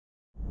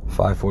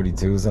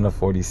542s and a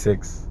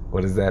 46.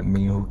 What does that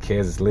mean? Who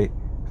cares? It's lit.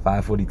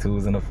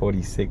 542s and a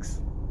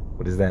 46.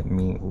 What does that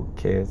mean? Who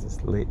cares?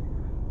 It's lit.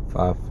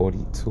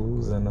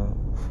 542s and a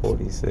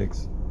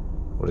 46.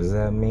 What does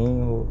that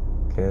mean?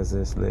 Who cares?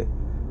 It's lit.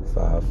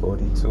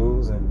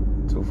 542s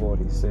and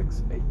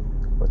 246. Hey,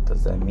 what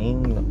does that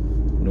mean?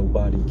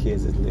 Nobody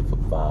cares. It's lit for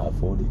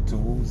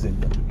 542s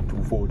and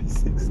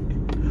 246. Hey,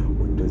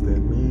 what does that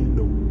mean?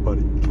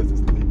 Nobody cares.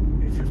 It's lit.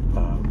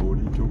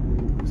 542s,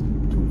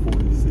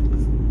 246.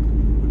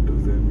 What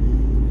does that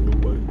mean?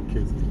 Nobody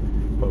cares.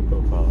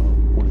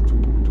 542,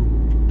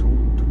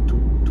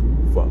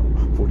 42,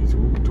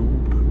 42,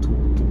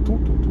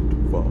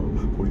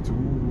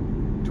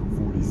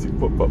 246,